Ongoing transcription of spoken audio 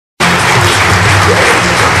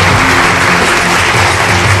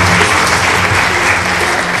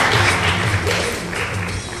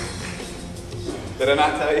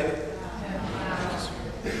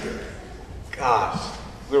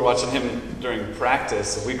watching him during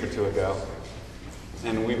practice a week or two ago,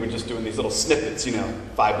 and we were just doing these little snippets,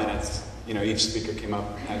 5 minutes. Each speaker came up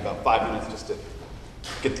and had about 5 minutes just to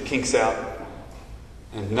get the kinks out.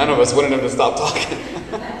 And none of us wanted him to stop talking.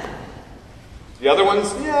 The other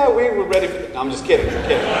ones, yeah, we were ready for it. No, I'm just kidding.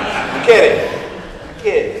 I'm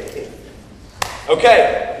kidding.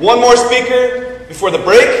 Okay, one more speaker before the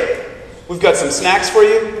break. We've got some snacks for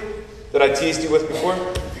you that I teased you with before.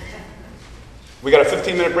 We got a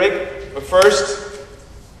 15-minute break, but first,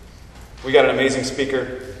 we got an amazing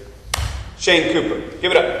speaker, Shane Cooper.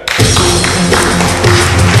 Give it up.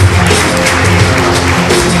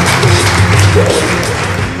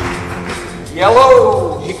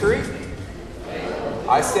 Yellow, Hickory.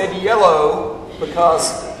 I said yellow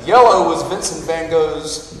because yellow was Vincent van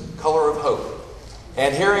Gogh's color of hope.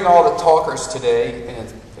 And hearing all the talkers today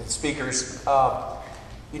and speakers, I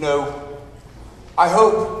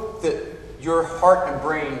hope that your heart and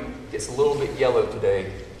brain gets a little bit yellow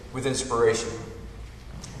today with inspiration.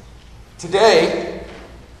 Today,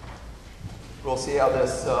 we'll see how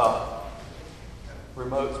this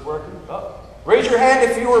remote's working. Oh. Raise your hand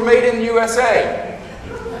if you were made in the USA.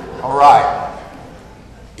 All right.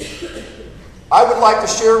 I would like to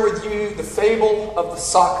share with you the fable of the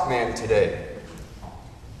sock man today.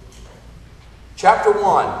 Chapter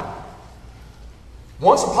 1.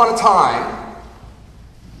 Once upon a time,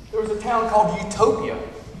 there was a town called Utopia.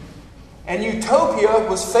 And Utopia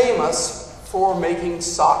was famous for making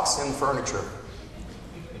socks and furniture.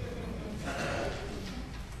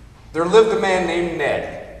 There lived a man named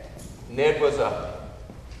Ned. Ned was a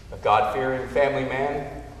God-fearing family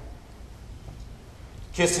man.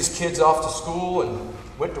 Kissed his kids off to school and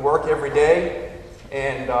went to work every day.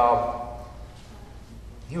 And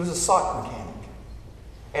he was a sock mechanic.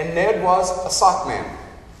 And Ned was a sock man.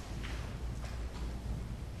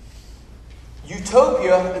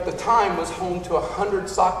 Utopia at the time was home to 100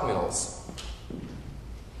 sock mills.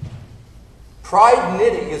 Pride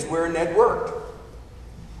Knitting is where Ned worked.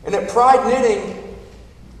 And at Pride Knitting,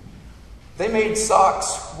 they made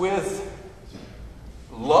socks with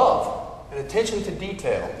love and attention to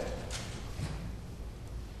detail.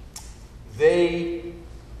 They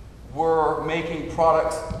were making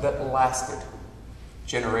products that lasted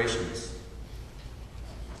generations.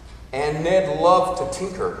 And Ned loved to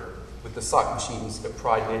tinker with the sock machines at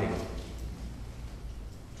Pride Knitting.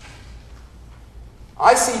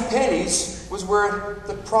 I.C. Penny's was where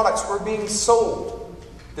the products were being sold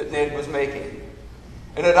that Ned was making.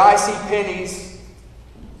 And at I.C. Penny's,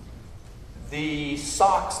 the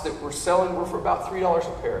socks that were selling were for about $3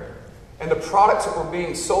 a pair. And the products that were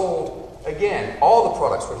being sold, again, all the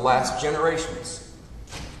products would last generations.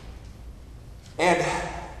 And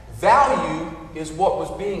value is what was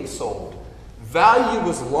being sold. Value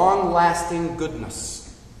was long-lasting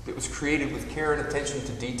goodness that was created with care and attention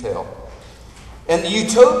to detail. And the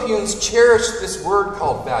Utopians cherished this word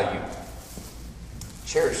called value.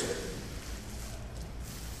 Cherished it.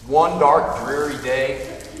 One dark, dreary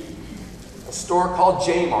day, a store called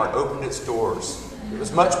J-Mart opened its doors. It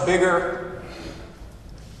was much bigger,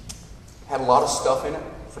 had a lot of stuff in it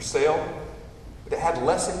for sale, but it had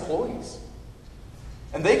less employees.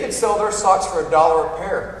 And they could sell their socks for $1 a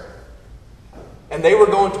pair. And they were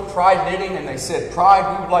going to Pride Knitting and they said,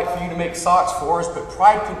 Pride, we would like for you to make socks for us, but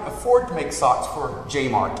Pride couldn't afford to make socks for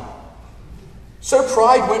J-Mart. So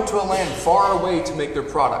Pride went to a land far away to make their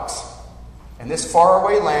products. And this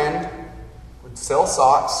faraway land would sell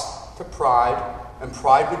socks to Pride, and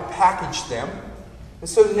Pride would package them. And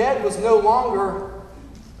so Ned was no longer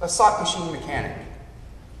a sock machine mechanic.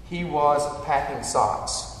 He was packing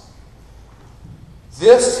socks.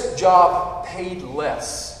 This job paid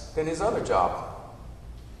less than his other job.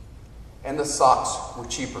 And the socks were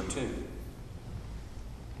cheaper too.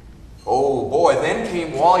 Oh boy, then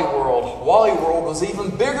came Wally World. Wally World was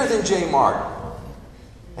even bigger than J-Mart.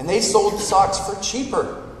 And they sold socks for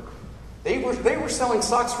cheaper. They were selling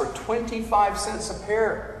socks for 25 cents a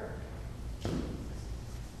pair.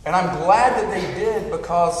 And I'm glad that they did,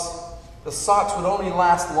 because the socks would only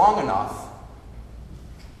last long enough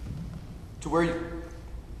to where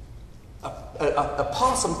a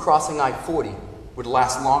possum crossing I-40 would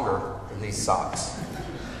last longer than these socks.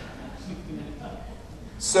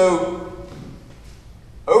 So,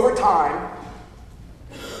 over time,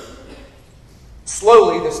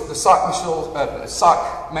 slowly, the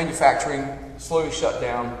sock manufacturing slowly shut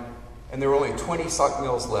down, and there were only 20 sock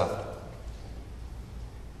mills left.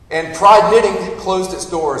 And Pride Knitting closed its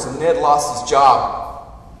doors, and Ned lost his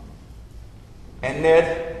job. And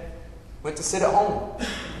Ned went to sit at home.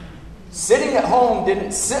 Sitting at home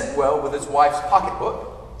didn't sit well with his wife's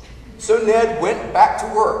pocketbook, So Ned went back to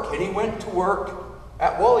work, and he went to work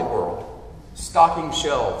at Wally World, stocking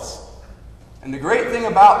shelves. And the great thing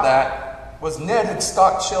about that was Ned had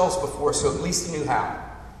stocked shelves before, so at least he knew how.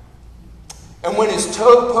 And when his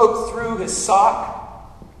toe poked through his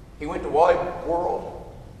sock, he went to Wally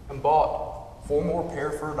World and bought 4 more pair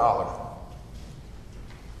for $1.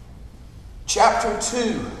 Chapter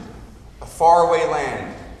 2, A Faraway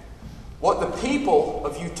Land. What the people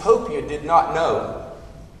of Utopia did not know.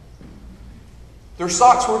 Their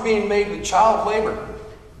socks were being made with child labor.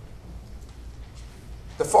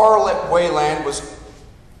 The faraway land was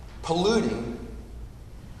polluting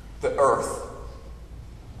the earth.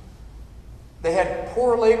 They had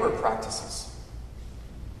poor labor practices,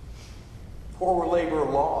 poor labor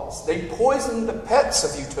laws. They poisoned the pets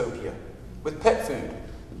of Utopia with pet food.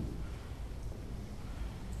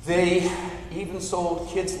 They even sold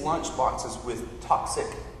kids' lunch boxes with toxic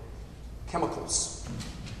chemicals.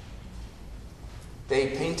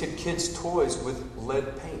 They painted kids' toys with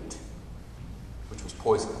lead paint, which was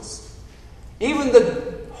poisonous. Even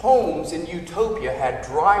the homes in Utopia had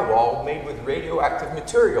drywall made with radioactive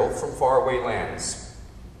material from faraway lands.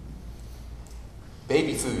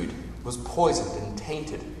 Baby food was poisoned and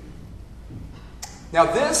tainted. Now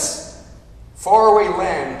this faraway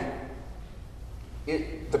land,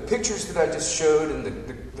 the pictures that I just showed and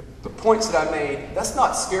the points that I made, that's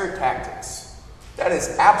not scare tactics. That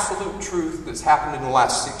is absolute truth that's happened in the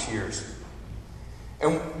last 6 years.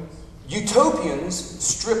 And Utopians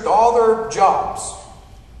stripped all their jobs,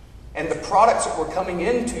 and the products that were coming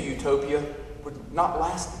into Utopia were not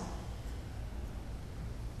lasting.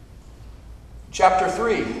 Chapter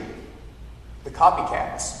 3, the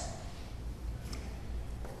copycats.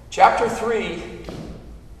 Chapter 3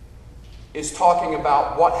 is talking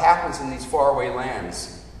about what happens in these faraway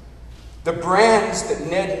lands. The brands that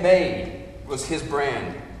Ned made was his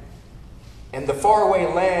brand, and the faraway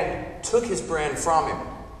land took his brand from him.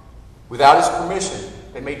 Without his permission,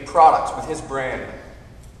 they made products with his brand.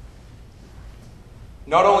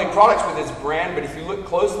 Not only products with his brand, but if you look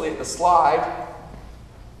closely at the slide,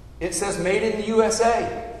 it says made in the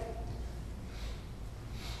USA.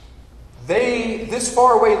 This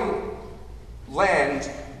faraway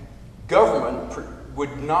land government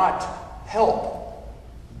would not help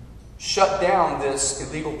shut down this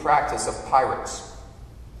illegal practice of pirates.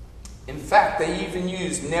 In fact, they even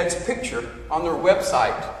used Ned's picture on their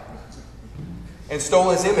website and stole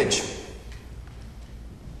his image.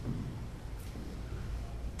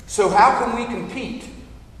 So how can we compete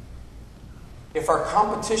if our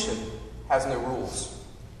competition has no rules?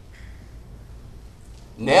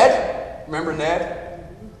 Ned? Remember Ned?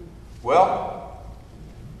 Well,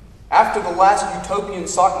 after the last Utopian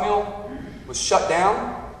sock mill was shut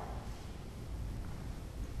down,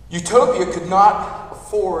 Utopia could not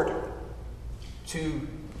afford to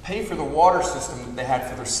pay for the water system that they had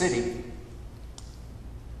for their city,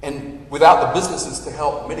 and without the businesses to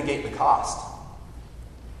help mitigate the cost.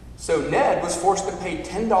 So Ned was forced to pay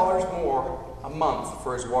 $10 more a month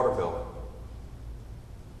for his water bill.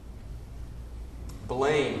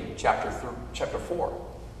 Blame, chapter 4.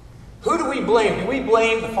 Who do we blame? Do we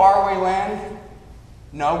blame the faraway land?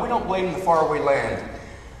 No, we don't blame the faraway land.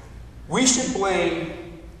 We should blame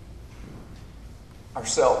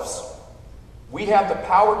ourselves. We have the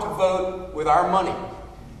power to vote with our money.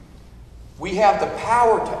 We have the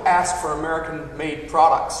power to ask for American-made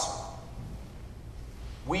products.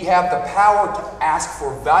 We have the power to ask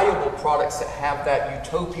for valuable products that have that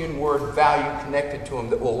utopian word value connected to them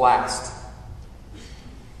that will last.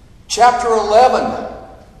 Chapter 11.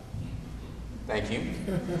 Thank you.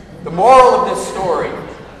 The moral of this story.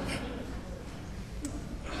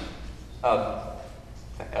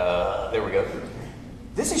 There we go.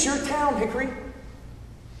 This is your town, Hickory.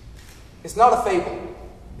 It's not a fable.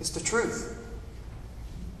 It's the truth.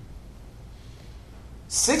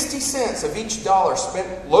 60 cents of each dollar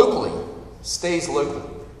spent locally stays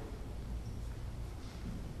local.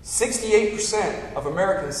 68% of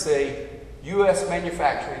Americans say U.S.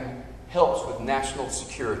 manufacturing helps with national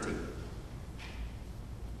security.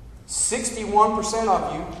 61%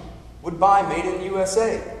 of you would buy made in the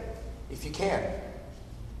USA if you can.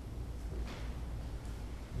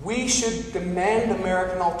 We should demand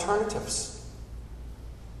American alternatives.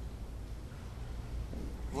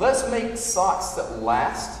 Let's make socks that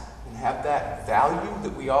last and have that value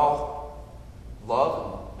that we all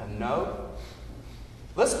love and know.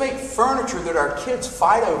 Let's make furniture that our kids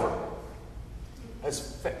fight over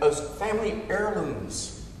as family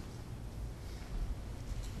heirlooms.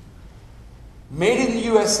 Made in the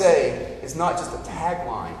USA is not just a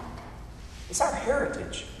tagline. It's our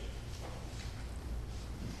heritage.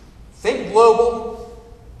 Think global,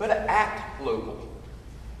 but act local.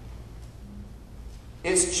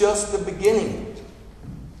 It's just the beginning.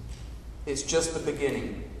 It's just the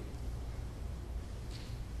beginning.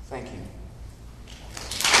 Thank you.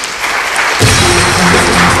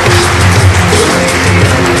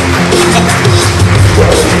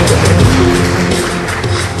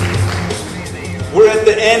 We're at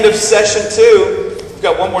the end of session 2. We've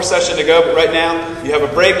got one more session to go, but right now you have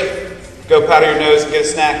a break. Go powder your nose and get a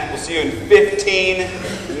snack. We'll see you in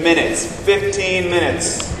 15 minutes. 15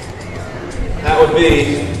 minutes. That would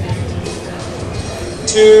be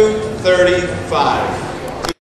 2:35.